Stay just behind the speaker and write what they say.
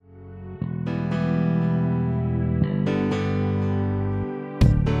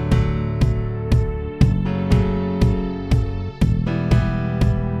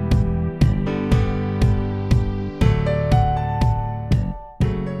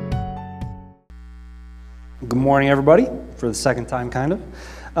Good morning, everybody, for the second time, kind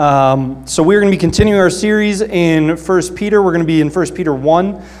of. So we're going to be continuing our series in 1 Peter. We're going to be in 1 Peter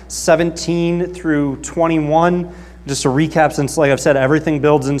 1, 17 through 21. Just a recap, since, like I've said, everything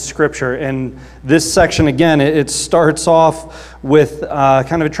builds in Scripture. And this section, again, it starts off with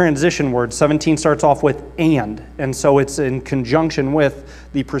kind of a transition word. 17 starts off with and so it's in conjunction with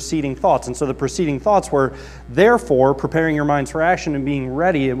the preceding thoughts. And so the preceding thoughts were, therefore, preparing your minds for action and being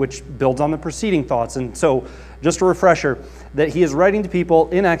ready, which builds on the preceding thoughts. And so just a refresher that he is writing to people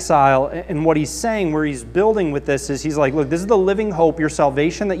in exile, and what he's saying, where he's building with this, is he's like, look, this is the living hope, your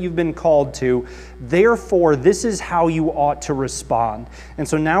salvation that you've been called to. Therefore, this is how you ought to respond. And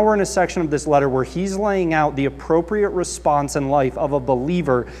so now we're in a section of this letter where he's laying out the appropriate response in life of a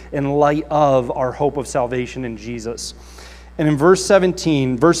believer in light of our hope of salvation in Jesus. And in verse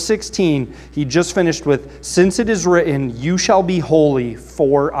 16, he just finished with, since it is written, you shall be holy,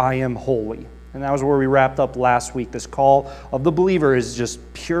 for I am holy. And that was where we wrapped up last week. This call of the believer is just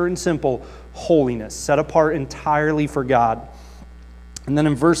pure and simple holiness, set apart entirely for God. And then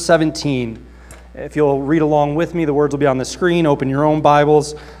in verse 17, if you'll read along with me, the words will be on the screen. Open your own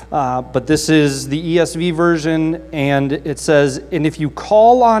Bibles. But this is the ESV version, and it says, and if you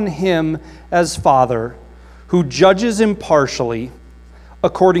call on him as Father, who judges impartially,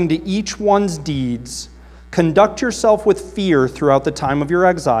 according to each one's deeds, conduct yourself with fear throughout the time of your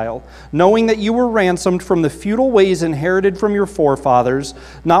exile, knowing that you were ransomed from the futile ways inherited from your forefathers,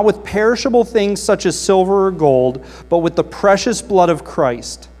 not with perishable things such as silver or gold, but with the precious blood of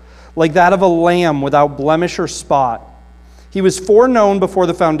Christ, like that of a lamb without blemish or spot. He was foreknown before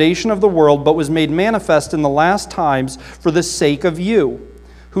the foundation of the world, but was made manifest in the last times for the sake of you,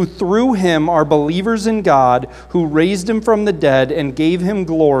 who through him are believers in God, who raised him from the dead and gave him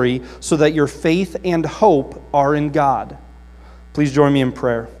glory, so that your faith and hope are in God. Please join me in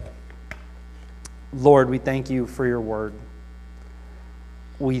prayer. Lord, we thank you for your word.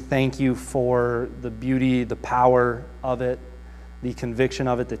 We thank you for the beauty, the power of it, the conviction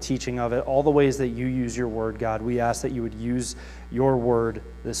of it, the teaching of it, all the ways that you use your word, God. We ask that you would use your word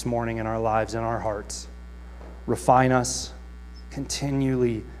this morning in our lives, in our hearts. Refine us.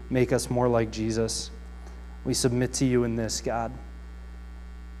 Continually make us more like Jesus. We submit to you in this, God.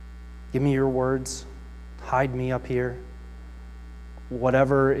 Give me your words. Hide me up here.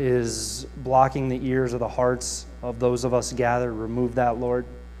 Whatever is blocking the ears or the hearts of those of us gathered, remove that, Lord.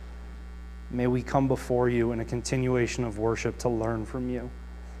 May we come before you in a continuation of worship to learn from you.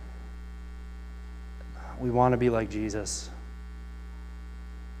 We want to be like Jesus.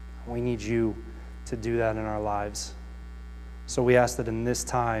 We need you to do that in our lives. So we ask that in this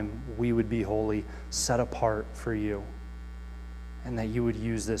time we would be holy, set apart for you, and that you would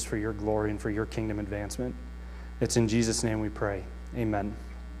use this for your glory and for your kingdom advancement. It's in Jesus' name we pray. Amen.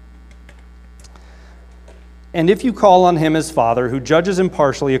 And if you call on him as Father, who judges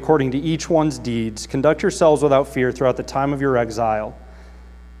impartially according to each one's deeds, conduct yourselves without fear throughout the time of your exile.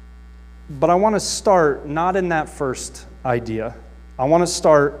 But I want to start not in that first idea. I want to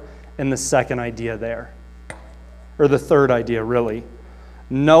start in the second idea there. Or the third idea, really.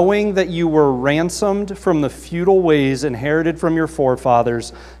 Knowing that you were ransomed from the futile ways inherited from your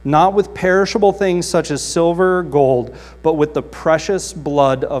forefathers, not with perishable things such as silver or gold, but with the precious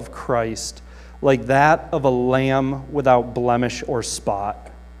blood of Christ, like that of a lamb without blemish or spot.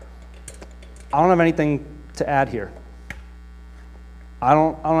 I don't have anything to add here. I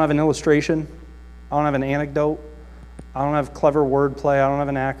don't have an illustration. I don't have an anecdote. I don't have clever wordplay. I don't have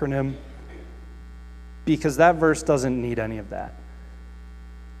an acronym. Because that verse doesn't need any of that.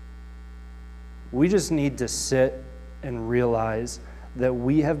 We just need to sit and realize that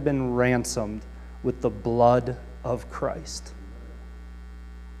we have been ransomed with the blood of Christ.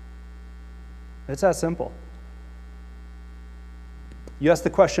 It's that simple. You ask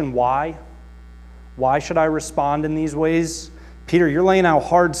the question, why? Why should I respond in these ways? Peter, you're laying out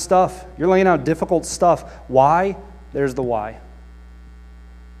hard stuff. You're laying out difficult stuff. Why? There's the why.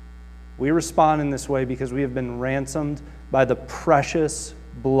 We respond in this way because we have been ransomed by the precious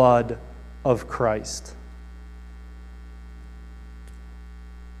blood of Christ.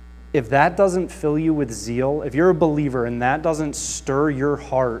 If that doesn't fill you with zeal, if you're a believer and that doesn't stir your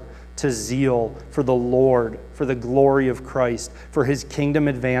heart to zeal for the Lord, for the glory of Christ, for his kingdom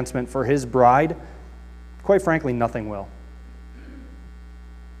advancement, for his bride, quite frankly, nothing will.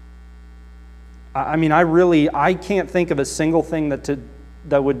 I can't think of a single thing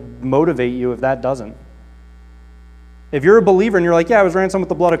that would motivate you if that doesn't. If you're a believer and you're like, yeah, I was ransomed with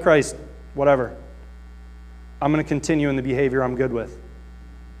the blood of Christ, whatever. I'm going to continue in the behavior I'm good with.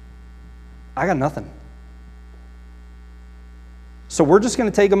 I got nothing. So we're just going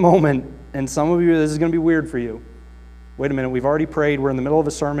to take a moment, and some of you, this is going to be weird for you. Wait a minute, we've already prayed, we're in the middle of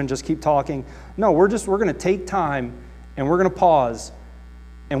a sermon, just keep talking. No, we're going to take time, and we're going to pause,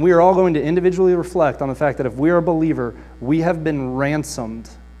 and we are all going to individually reflect on the fact that if we are a believer, we have been ransomed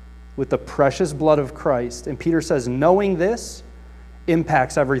with the precious blood of Christ. And Peter says, knowing this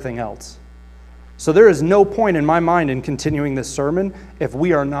impacts everything else. So there is no point in my mind in continuing this sermon if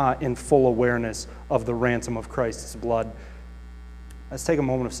we are not in full awareness of the ransom of Christ's blood. Let's take a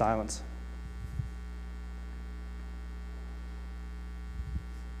moment of silence.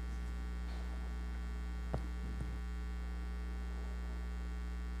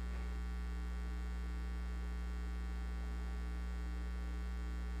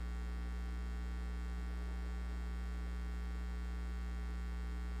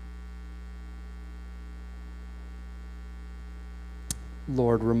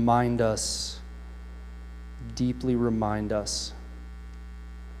 Lord, remind us, deeply remind us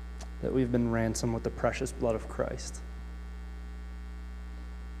that we've been ransomed with the precious blood of Christ.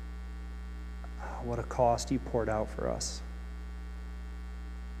 What a cost you poured out for us.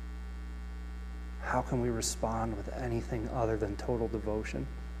 How can we respond with anything other than total devotion?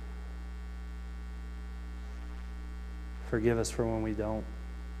 Forgive us for when we don't.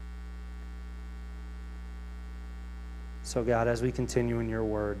 So God, as we continue in your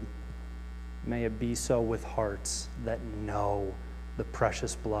word, may it be so with hearts that know the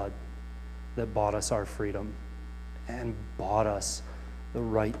precious blood that bought us our freedom and bought us the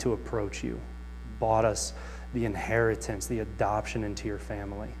right to approach you, bought us the inheritance, the adoption into your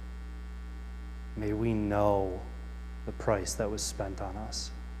family. May we know the price that was spent on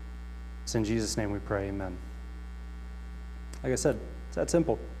us. It's in Jesus' name we pray, amen. Like I said, it's that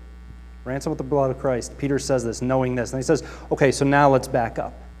simple. Ransom with the blood of Christ. Peter says this, knowing this. And he says, okay, so now let's back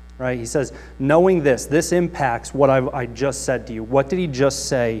up, right? He says, knowing this impacts what I just said to you. What did he just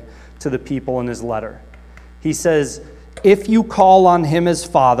say to the people in his letter? He says, if you call on him as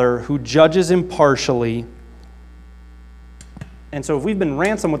Father, who judges impartially. And so if we've been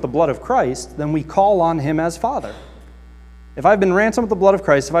ransomed with the blood of Christ, then we call on him as Father. If I've been ransomed with the blood of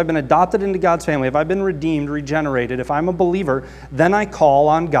Christ, if I've been adopted into God's family, if I've been redeemed, regenerated, if I'm a believer, then I call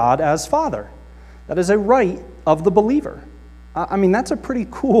on God as Father. That is a right of the believer. I mean, that's a pretty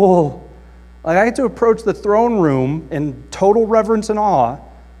cool, like I get to approach the throne room in total reverence and awe,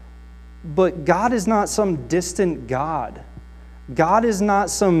 but God is not some distant God. God is not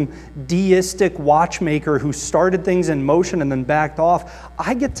some deistic watchmaker who started things in motion and then backed off.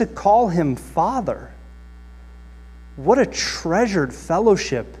 I get to call him Father. What a treasured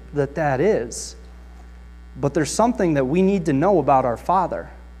fellowship that is. But there's something that we need to know about our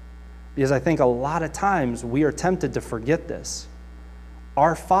Father, because I think a lot of times we are tempted to forget this.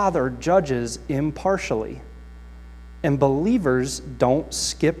 Our Father judges impartially, and believers don't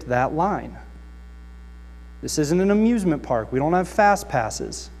skip that line. This isn't an amusement park. We don't have fast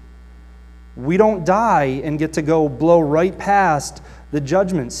passes. We don't die and get to go blow right past the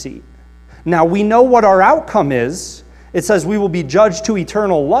judgment seat. Now, we know what our outcome is. It says we will be judged to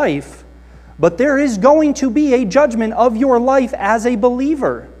eternal life, but there is going to be a judgment of your life as a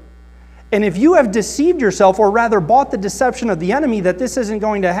believer. And if you have deceived yourself, or rather bought the deception of the enemy that this isn't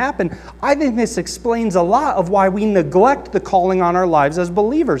going to happen, I think this explains a lot of why we neglect the calling on our lives as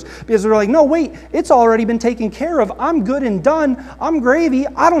believers. Because we're like, no, wait, it's already been taken care of. I'm good and done. I'm gravy.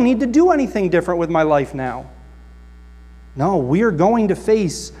 I don't need to do anything different with my life now. No, we are going to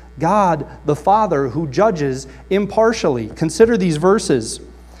face God the Father who judges impartially. Consider these verses.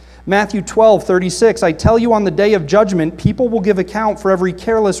 Matthew 12:36, I tell you, on the day of judgment, people will give account for every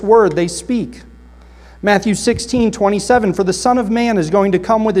careless word they speak. Matthew 16:27, for the Son of Man is going to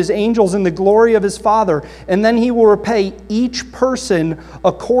come with his angels in the glory of his Father, and then he will repay each person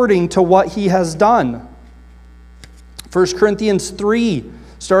according to what he has done. 1 Corinthians 3,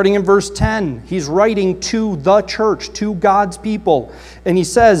 starting in verse 10, he's writing to the church, to God's people. And he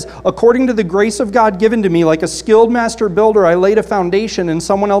says, according to the grace of God given to me, like a skilled master builder, I laid a foundation and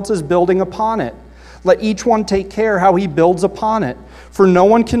someone else is building upon it. Let each one take care how he builds upon it. For no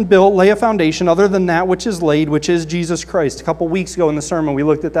one can lay a foundation other than that which is laid, which is Jesus Christ. A couple weeks ago in the sermon, we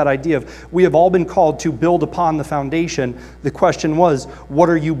looked at that idea of we have all been called to build upon the foundation. The question was, what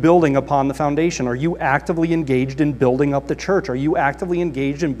are you building upon the foundation? Are you actively engaged in building up the church? Are you actively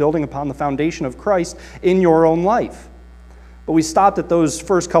engaged in building upon the foundation of Christ in your own life? But we stopped at those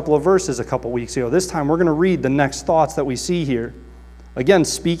first couple of verses a couple weeks ago. This time we're going to read the next thoughts that we see here. Again,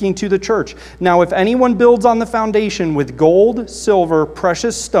 speaking to the church. Now, if anyone builds on the foundation with gold, silver,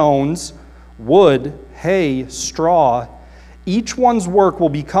 precious stones, wood, hay, straw, Each one's work will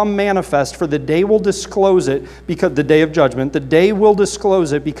become manifest, for the day will disclose it, because the day of judgment, the day will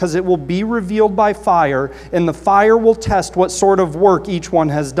disclose it, because it will be revealed by fire, and the fire will test what sort of work each one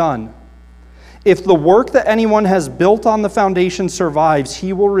has done. If the work that anyone has built on the foundation survives,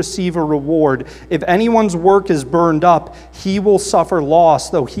 he will receive a reward. If anyone's work is burned up, he will suffer loss,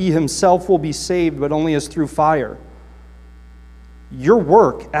 though he himself will be saved, but only as through fire. Your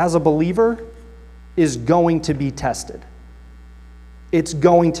work as a believer is going to be tested. It's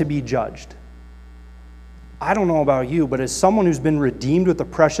going to be judged. I don't know about you, but as someone who's been redeemed with the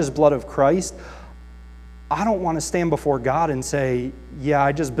precious blood of Christ, I don't want to stand before God and say, yeah,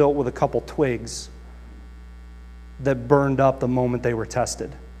 I just built with a couple twigs that burned up the moment they were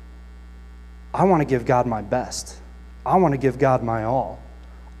tested. I want to give God my best. I want to give God my all.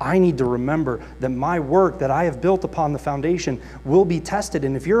 I need to remember that my work that I have built upon the foundation will be tested.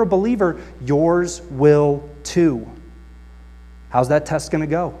 And if you're a believer, yours will too. How's that test going to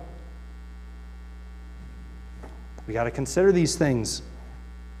go? We got to consider these things.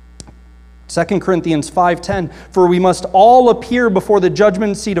 2 Corinthians 5:10, for we must all appear before the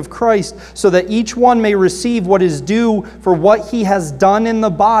judgment seat of Christ, so that each one may receive what is due for what he has done in the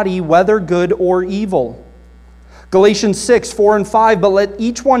body, whether good or evil. Galatians 6:4 and 5, but let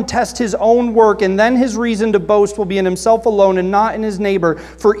each one test his own work, and then his reason to boast will be in himself alone and not in his neighbor,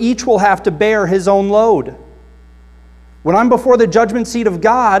 for each will have to bear his own load. When I'm before the judgment seat of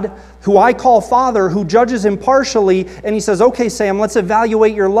God, who I call Father, who judges impartially, and he says, okay, Sam, let's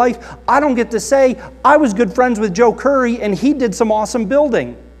evaluate your life, I don't get to say, I was good friends with Joe Curry, and he did some awesome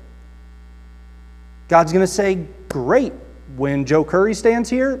building. God's going to say, great. When Joe Curry stands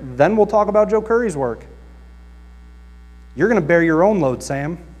here, then we'll talk about Joe Curry's work. You're going to bear your own load,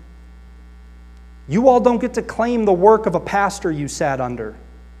 Sam. You all don't get to claim the work of a pastor you sat under.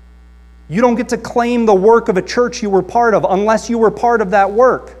 You don't get to claim the work of a church you were part of unless you were part of that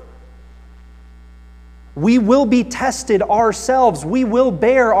work. We will be tested ourselves. We will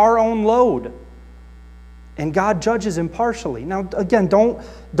bear our own load. And God judges impartially. Now, again,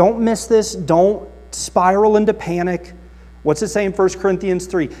 don't miss this. Don't spiral into panic. What's it say in 1 Corinthians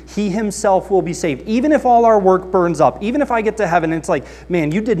 3? He himself will be saved. Even if all our work burns up, even if I get to heaven and it's like,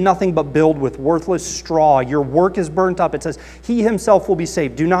 man, you did nothing but build with worthless straw. Your work is burnt up. It says, he himself will be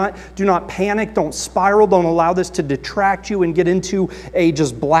saved. Do not panic. Don't spiral. Don't allow this to detract you and get into a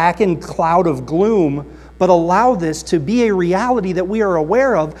just blackened cloud of gloom. But allow this to be a reality that we are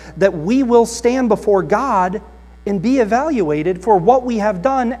aware of, that we will stand before God and be evaluated for what we have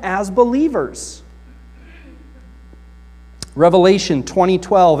done as believers. Revelation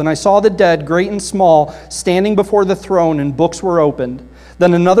 20:12, and I saw the dead, great and small, standing before the throne, and books were opened.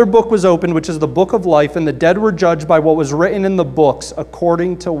 Then another book was opened, which is the book of life, and the dead were judged by what was written in the books,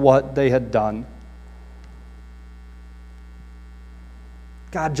 according to what they had done.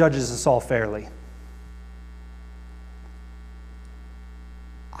 God judges us all fairly.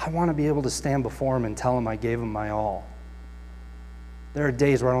 I want to be able to stand before him and tell him I gave him my all. There are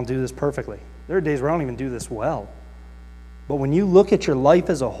days where I don't do this perfectly. There are days where I don't even do this well. But when you look at your life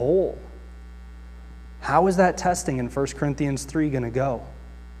as a whole, how is that testing in 1 Corinthians 3 going to go?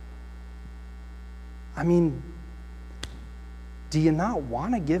 I mean, do you not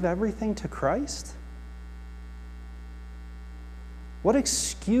want to give everything to Christ? What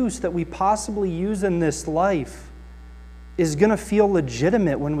excuse that we possibly use in this life is going to feel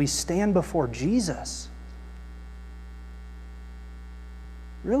legitimate when we stand before Jesus?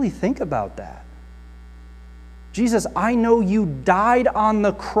 Really think about that. Jesus, I know you died on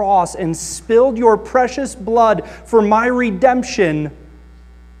the cross and spilled your precious blood for my redemption,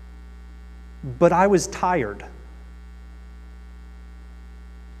 but I was tired.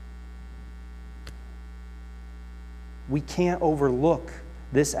 We can't overlook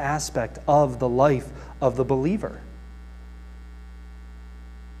this aspect of the life of the believer.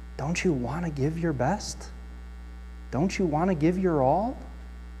 Don't you want to give your best? Don't you want to give your all?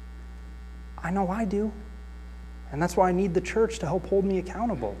 I know I do. And that's why I need the church to help hold me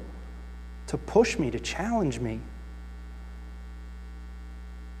accountable, to push me, to challenge me.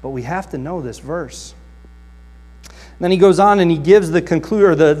 But we have to know this verse. Then he goes on and he gives the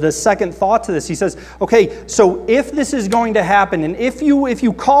the second thought to this. He says, okay, so if this is going to happen, and if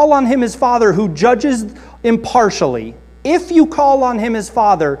you call on him as Father who judges impartially, if you call on him as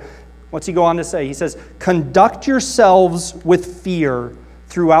Father, what's he go on to say? He says, conduct yourselves with fear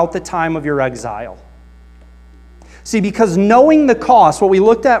throughout the time of your exile. See, because knowing the cost, what we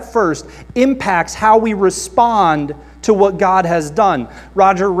looked at first, impacts how we respond to what God has done.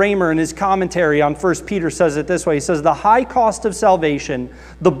 Roger Raymer, in his commentary on 1 Peter, says it this way. He says, the high cost of salvation,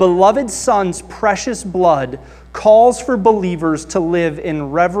 the beloved Son's precious blood, calls for believers to live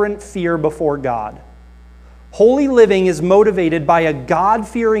in reverent fear before God. Holy living is motivated by a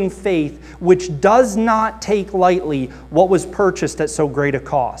God-fearing faith which does not take lightly what was purchased at so great a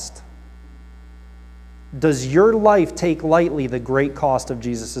cost. Does your life take lightly the great cost of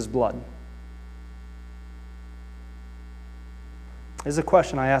Jesus' blood? This is a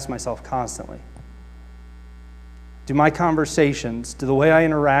question I ask myself constantly. Do my conversations, do the way I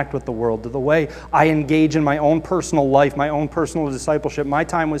interact with the world, do the way I engage in my own personal life, my own personal discipleship, my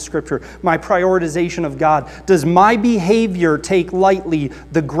time with Scripture, my prioritization of God, does my behavior take lightly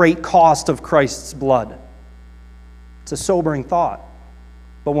the great cost of Christ's blood? It's a sobering thought.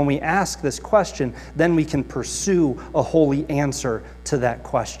 But when we ask this question, then we can pursue a holy answer to that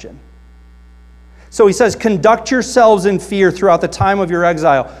question. So he says, conduct yourselves in fear throughout the time of your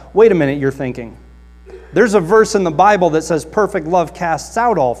exile. Wait a minute, you're thinking. There's a verse in the Bible that says perfect love casts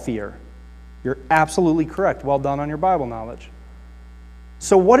out all fear. You're absolutely correct. Well done on your Bible knowledge.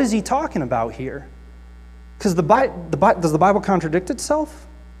 So what is he talking about here? Because does the Bible contradict itself?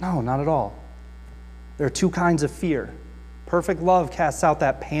 No, not at all. There are two kinds of fear. Perfect love casts out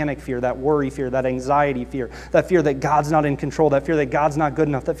that panic fear, that worry fear, that anxiety fear, that fear that God's not in control, that fear that God's not good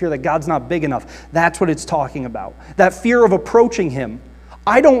enough, that fear that God's not big enough. That's what it's talking about. That fear of approaching Him.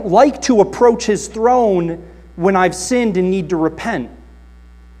 I don't like to approach His throne when I've sinned and need to repent.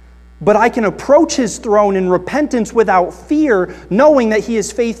 But I can approach His throne in repentance without fear, knowing that He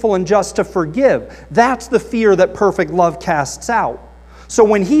is faithful and just to forgive. That's the fear that perfect love casts out. So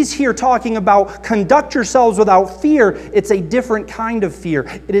when he's here talking about conduct yourselves without fear, it's a different kind of fear.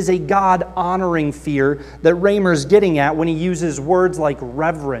 It is a God-honoring fear that Raymer's getting at when he uses words like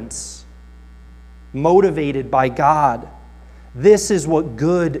reverence, motivated by God. This is what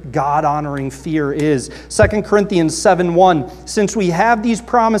good God-honoring fear is. 2 Corinthians 7:1, since we have these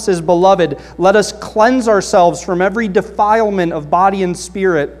promises, beloved, let us cleanse ourselves from every defilement of body and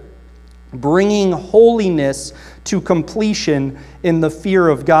spirit, bringing holiness to completion in the fear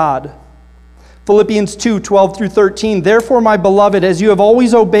of God. Philippians 2:12-13, therefore, my beloved, as you have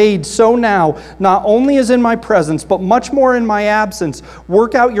always obeyed, so now, not only as in my presence, but much more in my absence,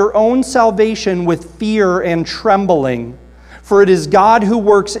 work out your own salvation with fear and trembling. For it is God who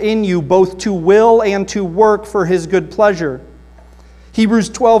works in you both to will and to work for His good pleasure. Hebrews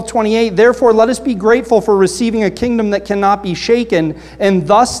 12:28, therefore let us be grateful for receiving a kingdom that cannot be shaken, and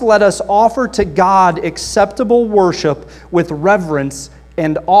thus let us offer to God acceptable worship with reverence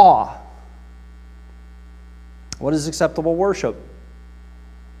and awe. What is acceptable worship?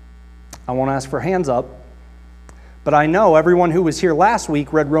 I won't ask for hands up, but I know everyone who was here last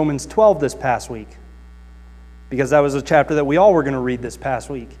week read Romans 12 this past week, because that was a chapter that we all were going to read this past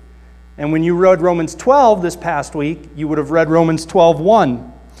week. And when you read Romans 12 this past week, you would have read Romans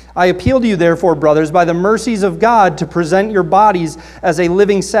 12:1. I appeal to you, therefore, brothers, by the mercies of God, to present your bodies as a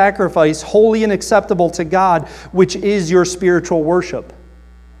living sacrifice, holy and acceptable to God, which is your spiritual worship.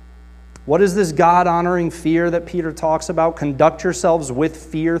 What is this God-honoring fear that Peter talks about? Conduct yourselves with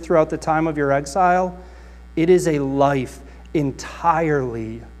fear throughout the time of your exile. It is a life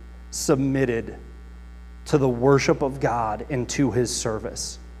entirely submitted to the worship of God and to His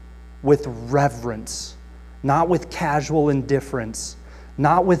service, with reverence, not with casual indifference,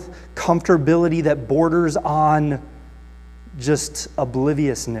 not with comfortability that borders on just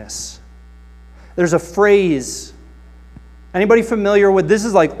obliviousness. There's a phrase, anybody familiar with, this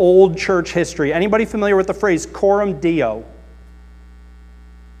is like old church history, anybody familiar with the phrase coram deo?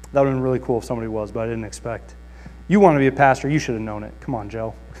 That would have been really cool if somebody was, but I didn't expect. You want to be a pastor, you should have known it. Come on,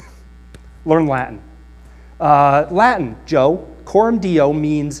 Joe. Learn Latin. Latin, Joe, coram deo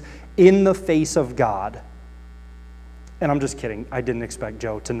means in the face of God. And I'm just kidding. I didn't expect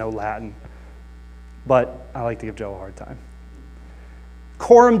Joe to know Latin. But I like to give Joe a hard time.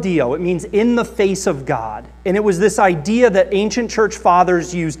 Coram deo, it means in the face of God. And it was this idea that ancient church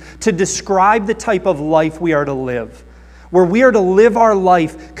fathers used to describe the type of life we are to live, where we are to live our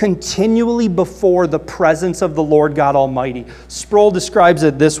life continually before the presence of the Lord God Almighty. Sproul describes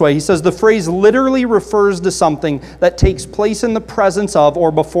it this way. He says, the phrase literally refers to something that takes place in the presence of or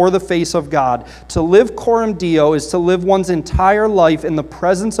before the face of God. To live coram deo is to live one's entire life in the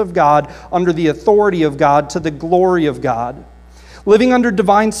presence of God, under the authority of God, to the glory of God. Living under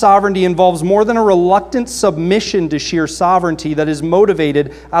divine sovereignty involves more than a reluctant submission to sheer sovereignty that is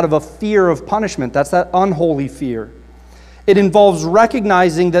motivated out of a fear of punishment. That's that unholy fear. It involves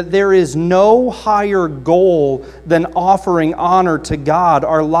recognizing that there is no higher goal than offering honor to God.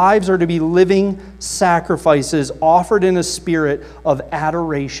 Our lives are to be living sacrifices offered in a spirit of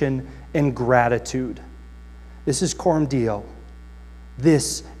adoration and gratitude. This is coram Deo.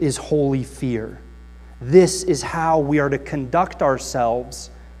 This is holy fear. This is how we are to conduct ourselves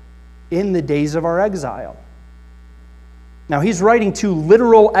in the days of our exile. Now, he's writing to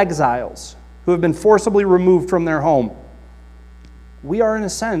literal exiles who have been forcibly removed from their home. We are, in a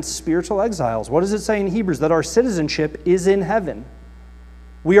sense, spiritual exiles. What does it say in Hebrews? That our citizenship is in heaven.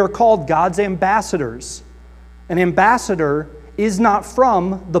 We are called God's ambassadors. An ambassador is not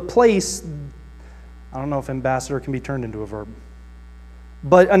from the place. I don't know if ambassador can be turned into a verb.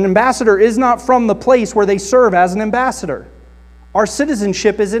 But an ambassador is not from the place where they serve as an ambassador. Our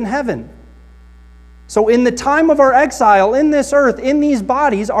citizenship is in heaven. So in the time of our exile, in this earth, in these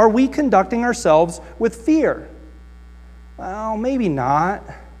bodies, are we conducting ourselves with fear? Well, maybe not.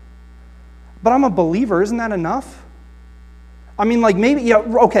 But I'm a believer. Isn't that enough? I mean, like maybe, yeah,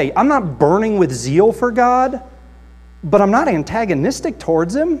 okay, I'm not burning with zeal for God, but I'm not antagonistic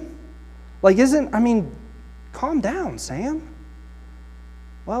towards Him. Like, calm down, Sam.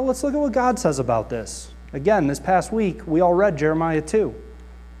 Well, let's look at what God says about this. Again, this past week, we all read Jeremiah 2.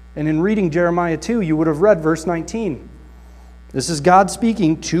 And in reading Jeremiah 2, you would have read verse 19. This is God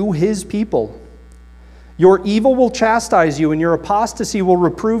speaking to His people. Your evil will chastise you, and your apostasy will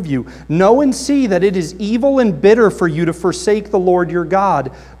reprove you. Know and see that it is evil and bitter for you to forsake the Lord your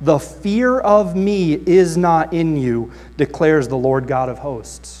God. The fear of me is not in you, declares the Lord God of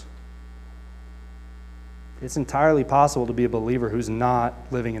hosts. It's entirely possible to be a believer who's not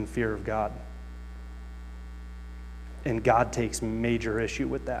living in fear of God. And God takes major issue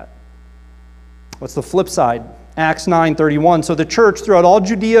with that. What's the flip side? Acts 9:31. So the church throughout all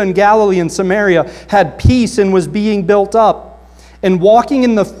Judea and Galilee and Samaria had peace and was being built up. And walking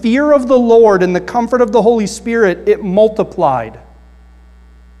in the fear of the Lord and the comfort of the Holy Spirit, it multiplied.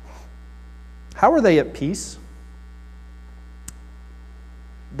 How are they at peace?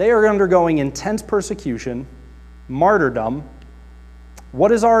 They are undergoing intense persecution, martyrdom.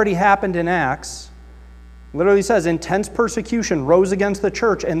 What has already happened in Acts literally says intense persecution rose against the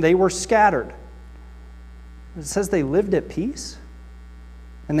church and they were scattered. It says they lived at peace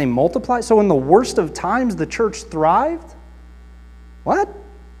and they multiplied. So in the worst of times, the church thrived? What?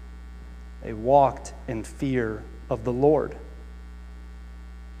 They walked in fear of the Lord.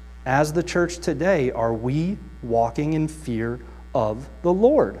 As the church today, are we walking in fear of the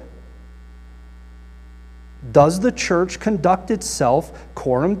Lord? Does the church conduct itself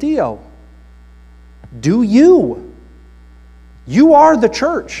coram Deo? Do you? You are the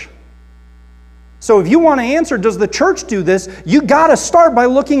church. So if you want to answer, does the church do this? You got to start by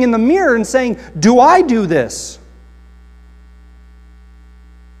looking in the mirror and saying, do I do this?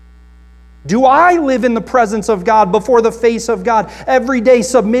 Do I live in the presence of God, before the face of God, every day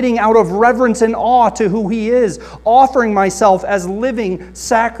submitting out of reverence and awe to who He is, offering myself as living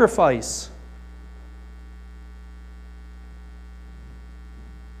sacrifice?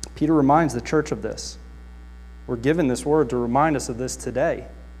 Peter reminds the church of this. We're given this word to remind us of this today.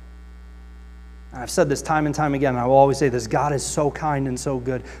 I've said this time and time again, and I will always say this: God is so kind and so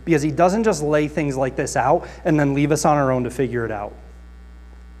good, because He doesn't just lay things like this out and then leave us on our own to figure it out.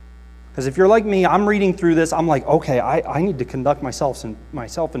 Because if you're like me, I'm reading through this, I'm like, okay, I need to conduct myself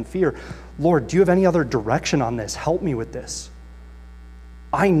in fear. Lord, do you have any other direction on this? Help me with this.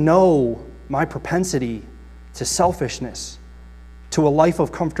 I know my propensity to selfishness, to a life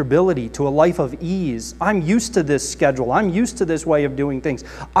of comfortability, to a life of ease. I'm used to this schedule. I'm used to this way of doing things.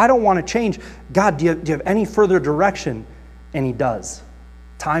 I don't want to change. God, do you have any further direction? And He does.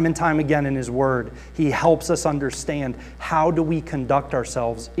 Time and time again in His Word, He helps us understand how do we conduct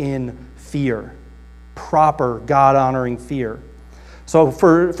ourselves in fear. Proper, God-honoring fear. So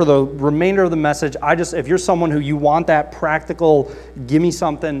for the remainder of the message, if you're someone who you want that practical, give me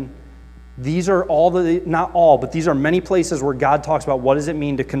something, these are not all, but these are many places where God talks about what does it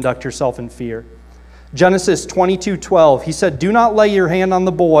mean to conduct yourself in fear. Genesis 22:12, He said, do not lay your hand on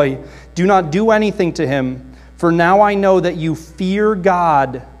the boy, do not do anything to him, for now I know that you fear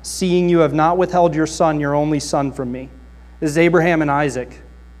God, seeing you have not withheld your son, your only son, from me. This is Abraham and Isaac.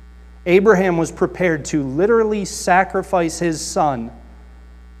 Abraham was prepared to literally sacrifice his son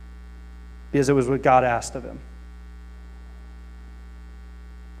because it was what God asked of him.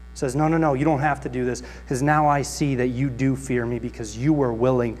 Says, no, you don't have to do this, because now I see that you do fear me because you were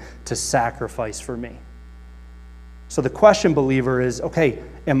willing to sacrifice for me. So the question, believer, is, okay,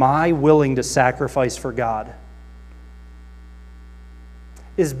 am I willing to sacrifice for God?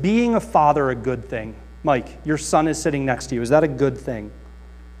 Is being a father a good thing? Mike, your son is sitting next to you. Is that a good thing?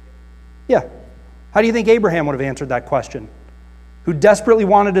 Yeah. How do you think Abraham would have answered that question? Who desperately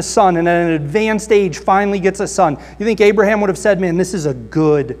wanted a son and at an advanced age finally gets a son. You think Abraham would have said, man, this is a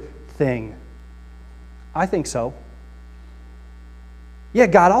good thing? I think so. Yeah,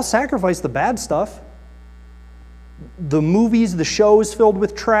 God, I'll sacrifice the bad stuff. The movies, the shows filled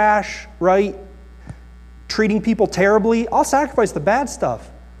with trash, right? Treating people terribly. I'll sacrifice the bad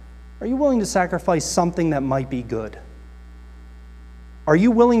stuff. Are you willing to sacrifice something that might be good? Are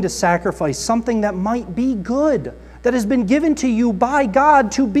you willing to sacrifice something that might be good, that has been given to you by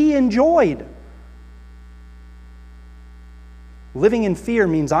God to be enjoyed? Living in fear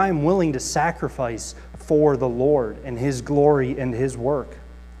means I am willing to sacrifice for the Lord and His glory and His work.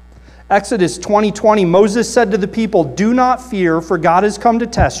 Exodus 20:20, Moses said to the people, "Do not fear, for God has come to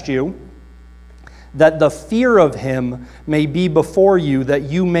test you, that the fear of Him may be before you, that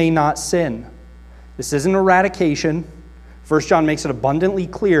you may not sin." This isn't eradication. 1 John makes it abundantly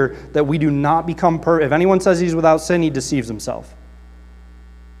clear that we do not become perfect. If anyone says he's without sin, he deceives himself.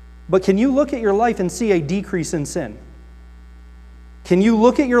 But can you look at your life and see a decrease in sin? Can you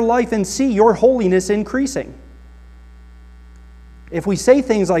look at your life and see your holiness increasing? If we say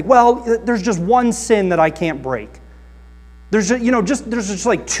things like, well, there's just one sin that I can't break. There's just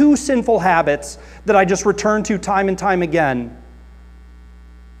like two sinful habits that I just return to time and time again.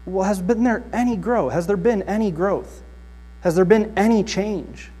 Well, has there been any growth? Has there been any growth? Has there been any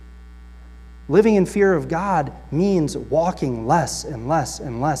change? Living in fear of God means walking less and less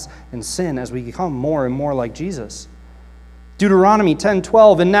and less in sin as we become more and more like Jesus. Deuteronomy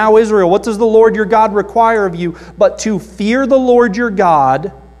 10:12, "And now, Israel, what does the Lord your God require of you but to fear the Lord your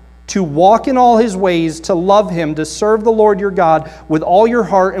God, to walk in all His ways, to love Him, to serve the Lord your God with all your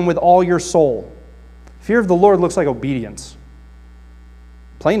heart and with all your soul." Fear of the Lord looks like obedience.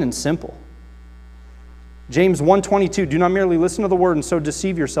 Plain and simple. James 1:22, "Do not merely listen to the word and so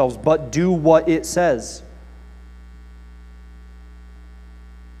deceive yourselves, but do what it says."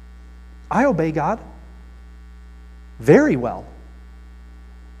 I obey God very well.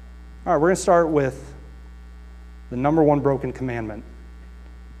 All right, we're going to start with the number one broken commandment.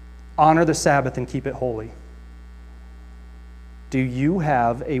 Honor the Sabbath and keep it holy. Do you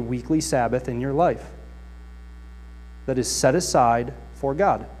have a weekly Sabbath in your life that is set aside for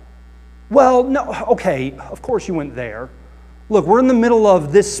God? Well, no, okay, of course you went there. Look, we're in the middle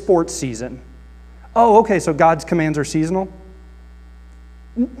of this sports season. Oh, okay, so God's commands are seasonal?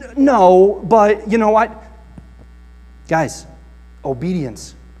 No, but you know what? Guys,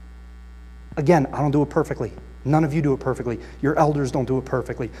 obedience. Again, I don't do it perfectly. None of you do it perfectly. Your elders don't do it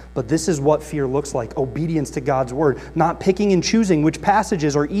perfectly. But this is what fear looks like. Obedience to God's word. Not picking and choosing which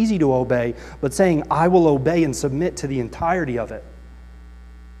passages are easy to obey, but saying, I will obey and submit to the entirety of it.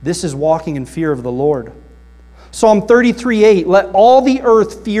 This is walking in fear of the Lord. Psalm 33:8, "Let all the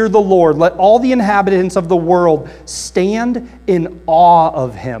earth fear the Lord. Let all the inhabitants of the world stand in awe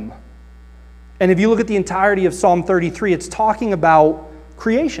of Him." And if you look at the entirety of Psalm 33, it's talking about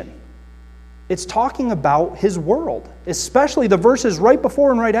creation. It's talking about His world, especially the verses right before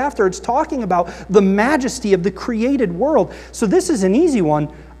and right after. It's talking about the majesty of the created world. So this is an easy one.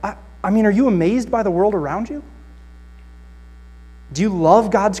 I mean, are you amazed by the world around you? Do you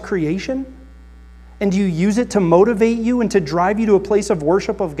love God's creation? And do you use it to motivate you and to drive you to a place of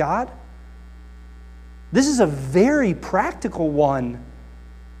worship of God? This is a very practical one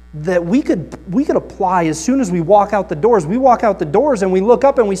that we could apply as soon as we walk out the doors. We walk out the doors and we look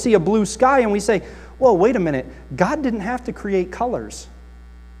up and we see a blue sky and we say, whoa, wait a minute. God didn't have to create colors.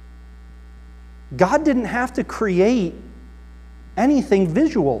 God didn't have to create anything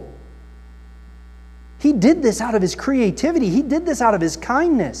visual. He did this out of His creativity. He did this out of His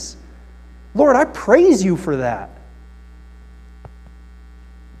kindness. Lord, I praise You for that.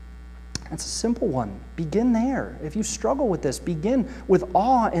 It's a simple one. Begin there. If you struggle with this, begin with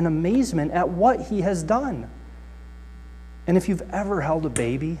awe and amazement at what He has done. And if you've ever held a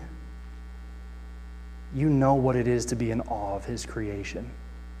baby, you know what it is to be in awe of His creation.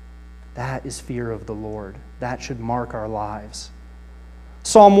 That is fear of the Lord. That should mark our lives.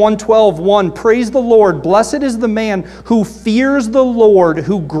 Psalm 112:1, "Praise the Lord. Blessed is the man who fears the Lord,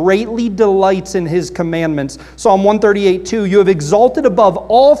 who greatly delights in His commandments." Psalm 138:2, "You have exalted above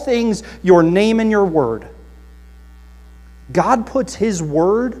all things Your name and Your word." God puts His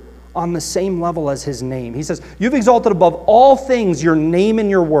word on the same level as His name. He says, "You've exalted above all things Your name and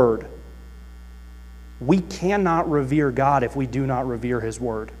Your word." We cannot revere God if we do not revere His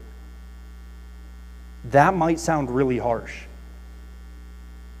word. That might sound really harsh.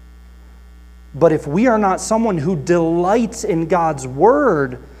 But if we are not someone who delights in God's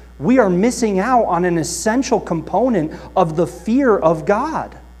word, we are missing out on an essential component of the fear of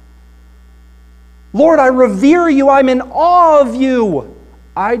God. Lord, I revere you. I'm in awe of you.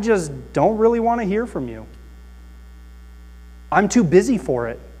 I just don't really want to hear from you. I'm too busy for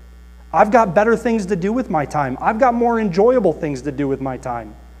it. I've got better things to do with my time. I've got more enjoyable things to do with my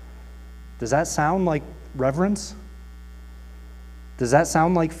time. Does that sound like reverence? Does that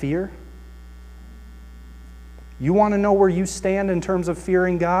sound like fear? You want to know where you stand in terms of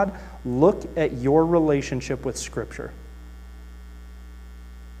fearing God? Look at your relationship with Scripture.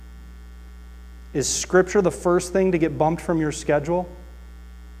 Is Scripture the first thing to get bumped from your schedule?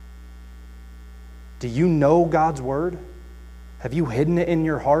 Do you know God's Word? Have you hidden it in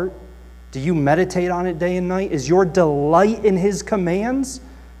your heart? Do you meditate on it day and night? Is your delight in His commands?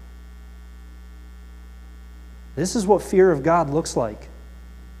 This is what fear of God looks like.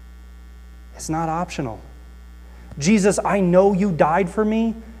 It's not optional. Jesus, I know you died for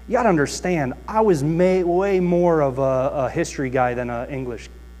me. You got to understand, I was way more of a history guy than an English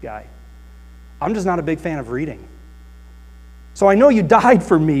guy. I'm just not a big fan of reading. So I know you died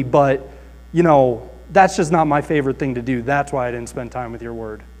for me, but, that's just not my favorite thing to do. That's why I didn't spend time with your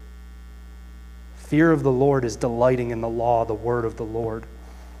word. Fear of the Lord is delighting in the law, the word of the Lord.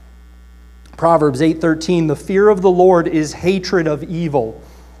 Proverbs 8:13, the fear of the Lord is hatred of evil.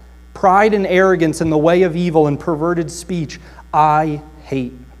 Pride and arrogance in the way of evil and perverted speech, I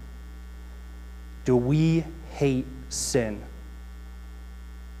hate. Do we hate sin?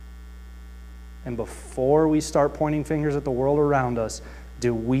 And before we start pointing fingers at the world around us,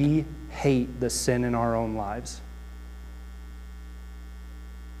 do we hate the sin in our own lives?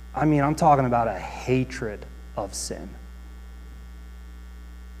 I'm talking about a hatred of sin.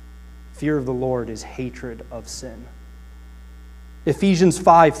 Fear of the Lord is hatred of sin. Ephesians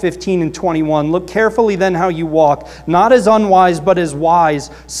 5:15 and 21. Look carefully then how you walk, not as unwise, but as wise,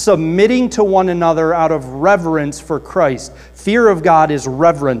 submitting to one another out of reverence for Christ. Fear of God is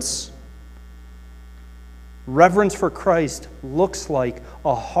reverence. Reverence for Christ looks like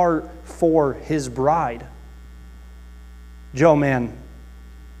a heart for His bride. Joe, man,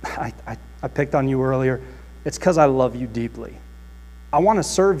 I picked on you earlier. It's because I love you deeply. I want to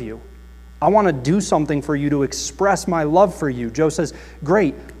serve you. I want to do something for you to express my love for you. Joe says,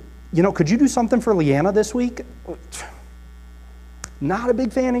 great. Could you do something for Leanna this week? Not a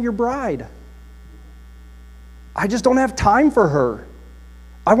big fan of your bride. I just don't have time for her.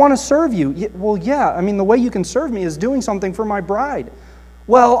 I want to serve you. Well, yeah, the way you can serve me is doing something for my bride.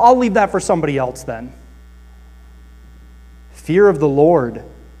 Well, I'll leave that for somebody else then. Fear of the Lord.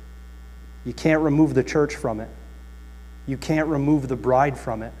 You can't remove the church from it. You can't remove the bride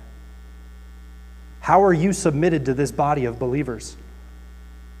from it. How are you submitted to this body of believers?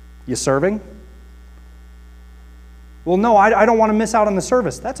 You serving? Well, no, I don't want to miss out on the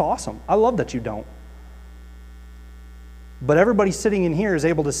service. That's awesome. I love that you don't. But everybody sitting in here is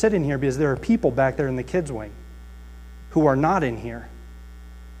able to sit in here because there are people back there in the kids' wing who are not in here.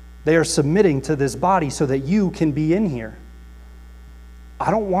 They are submitting to this body so that you can be in here. I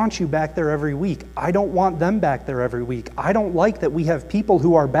don't want you back there every week. I don't want them back there every week. I don't like that we have people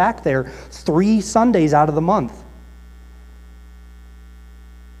who are back there 3 Sundays out of the month.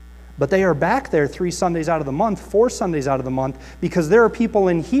 But they are back there 3 Sundays out of the month, 4 Sundays out of the month, because there are people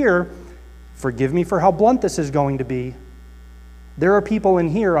in here, forgive me for how blunt this is going to be, there are people in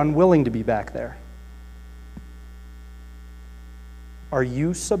here unwilling to be back there. Are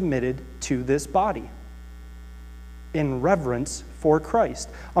you submitted to this body in reverence for Christ?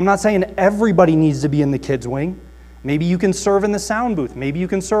 I'm not saying everybody needs to be in the kids' wing. Maybe you can serve in the sound booth. Maybe you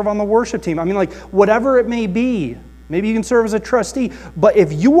can serve on the worship team. Whatever it may be. Maybe you can serve as a trustee. But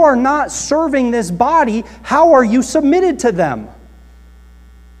if you are not serving this body, how are you submitted to them?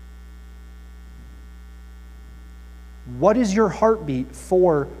 What is your heartbeat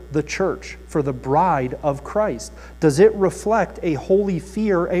for the church, for the bride of Christ? Does it reflect a holy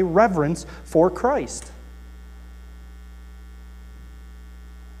fear, a reverence for Christ?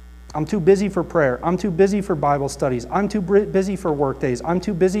 I'm too busy for prayer. I'm too busy for Bible studies. I'm too busy for work days. I'm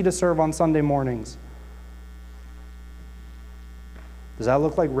too busy to serve on Sunday mornings. Does that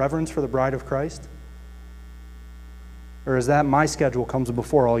look like reverence for the bride of Christ? Or is that my schedule comes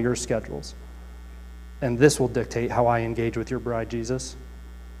before all your schedules? And this will dictate how I engage with your bride, Jesus.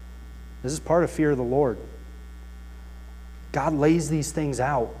 This is part of fear of the Lord. God lays these things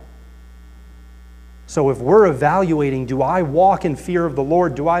out. So if we're evaluating, do I walk in fear of the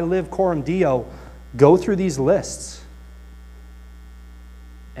Lord? Do I live coram Deo? Go through these lists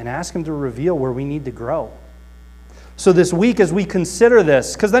and ask Him to reveal where we need to grow. So this week as we consider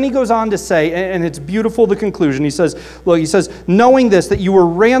this, because then he goes on to say, and it's beautiful, the conclusion, he says, knowing this, that you were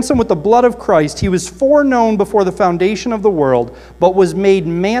ransomed with the blood of Christ, he was foreknown before the foundation of the world, but was made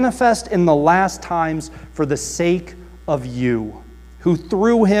manifest in the last times for the sake of you, who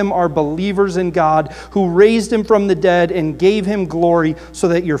through him are believers in God, who raised him from the dead and gave him glory, so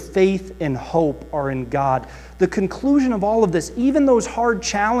that your faith and hope are in God. The conclusion of all of this, even those hard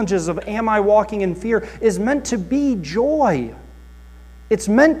challenges of am I walking in fear, is meant to be joy. It's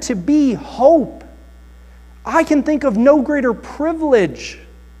meant to be hope. I can think of no greater privilege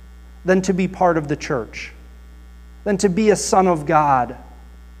than to be part of the church, than to be a son of God.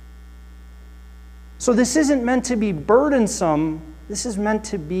 So this isn't meant to be burdensome. This is meant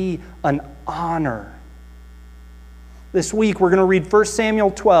to be an honor. This week we're going to read 1 Samuel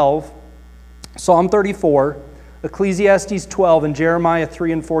 12, Psalm 34, Ecclesiastes 12, and Jeremiah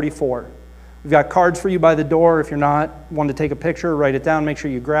 3 and 44. We've got cards for you by the door. If you're not one to take a picture, write it down. Make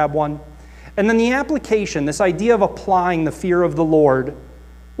sure you grab one. And then the application, this idea of applying the fear of the Lord.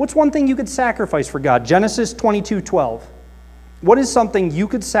 What's one thing you could sacrifice for God? Genesis 22:12. What is something you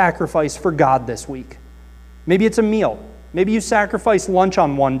could sacrifice for God this week? Maybe it's a meal. Maybe you sacrifice lunch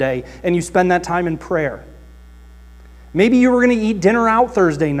on one day and you spend that time in prayer. Maybe you were going to eat dinner out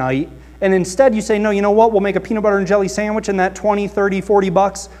Thursday night, and instead you say, no, you know what? We'll make a peanut butter and jelly sandwich, and that 20, 30, 40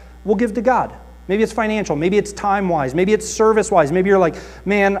 bucks we'll give to God. Maybe it's financial. Maybe it's time-wise. Maybe it's service-wise. Maybe you're like,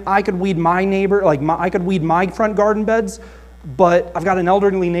 man, I could weed my neighbor, I could weed my front garden beds, but I've got an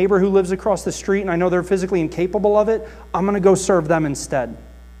elderly neighbor who lives across the street, and I know they're physically incapable of it. I'm going to go serve them instead.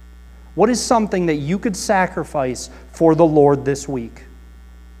 What is something that you could sacrifice for the Lord this week?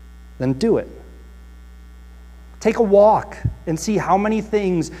 Then do it. Take a walk and see how many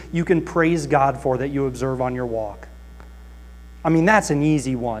things you can praise God for that you observe on your walk. I mean, that's an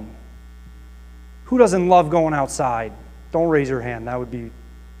easy one. Who doesn't love going outside? Don't raise your hand. That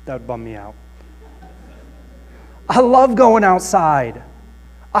would bum me out. I love going outside.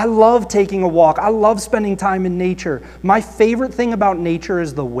 I love taking a walk. I love spending time in nature. My favorite thing about nature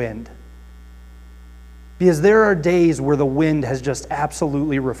is the wind. Because there are days where the wind has just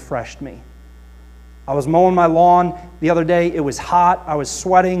absolutely refreshed me. I was mowing my lawn the other day. It was hot. I was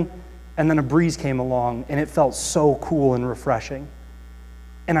sweating. And then a breeze came along, and it felt so cool and refreshing.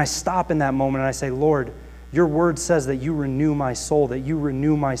 And I stop in that moment, and I say, Lord, your word says that you renew my soul, that you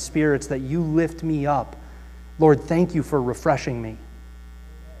renew my spirits, that you lift me up. Lord, thank you for refreshing me.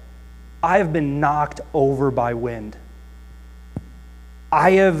 I have been knocked over by wind.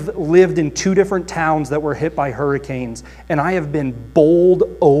 I have lived in 2 different towns that were hit by hurricanes, and I have been bowled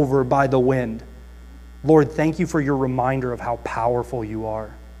over by the wind. Lord, thank you for your reminder of how powerful you are.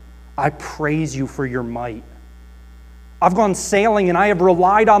 I praise you for your might. I've gone sailing and I have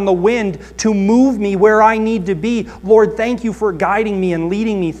relied on the wind to move me where I need to be. Lord, thank you for guiding me and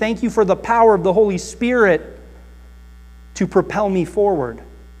leading me. Thank you for the power of the Holy Spirit to propel me forward.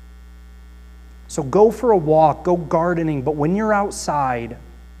 So go for a walk, go gardening, but when you're outside,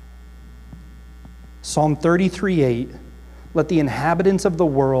 Psalm 33:8, let the inhabitants of the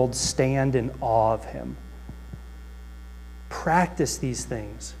world stand in awe of him. Practice these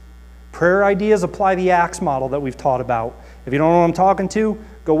things. Prayer ideas, apply the ACTS model that we've taught about. If you don't know what I'm talking to,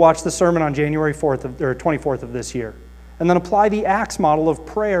 go watch the sermon on January 24th of this year. And then apply the ACTS model of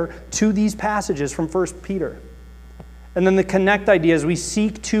prayer to these passages from 1 Peter. And then the connect idea, as we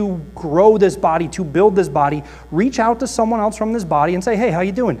seek to grow this body, to build this body, reach out to someone else from this body and say, hey, how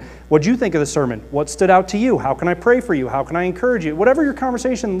you doing? What'd you think of the sermon? What stood out to you? How can I pray for you? How can I encourage you? Whatever your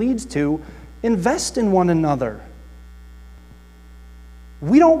conversation leads to, invest in one another.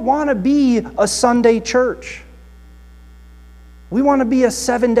 We don't want to be a Sunday church. We want to be a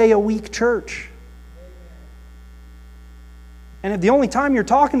 7-day-a-week church. And if the only time you're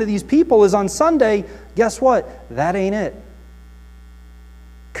talking to these people is on Sunday, guess what? That ain't it.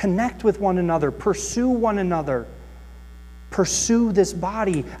 Connect with one another. Pursue one another. Pursue this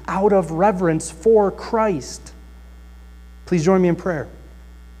body out of reverence for Christ. Please join me in prayer.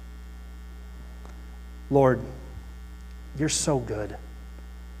 Lord, you're so good.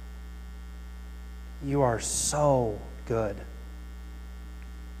 You are so good.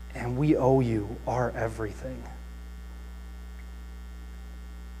 And we owe you our everything.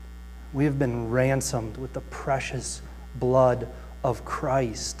 We have been ransomed with the precious blood of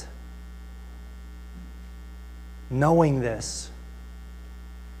Christ. Knowing this,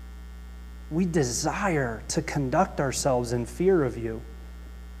 we desire to conduct ourselves in fear of you.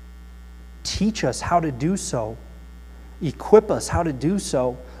 Teach us how to do so. Equip us how to do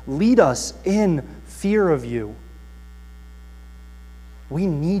so. Lead us in fear of you. We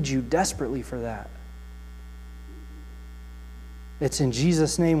need you desperately for that. It's in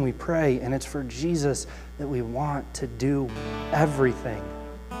Jesus' name we pray, and it's for Jesus that we want to do everything.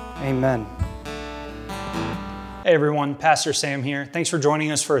 Amen. Hey everyone, Pastor Sam here. Thanks for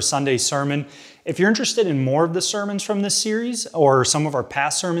joining us for a Sunday sermon. If you're interested in more of the sermons from this series or some of our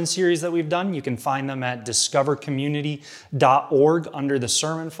past sermon series that we've done, you can find them at discovercommunity.org under the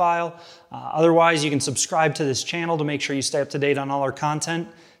sermon file. Otherwise, you can subscribe to this channel to make sure you stay up to date on all our content.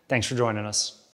 Thanks for joining us.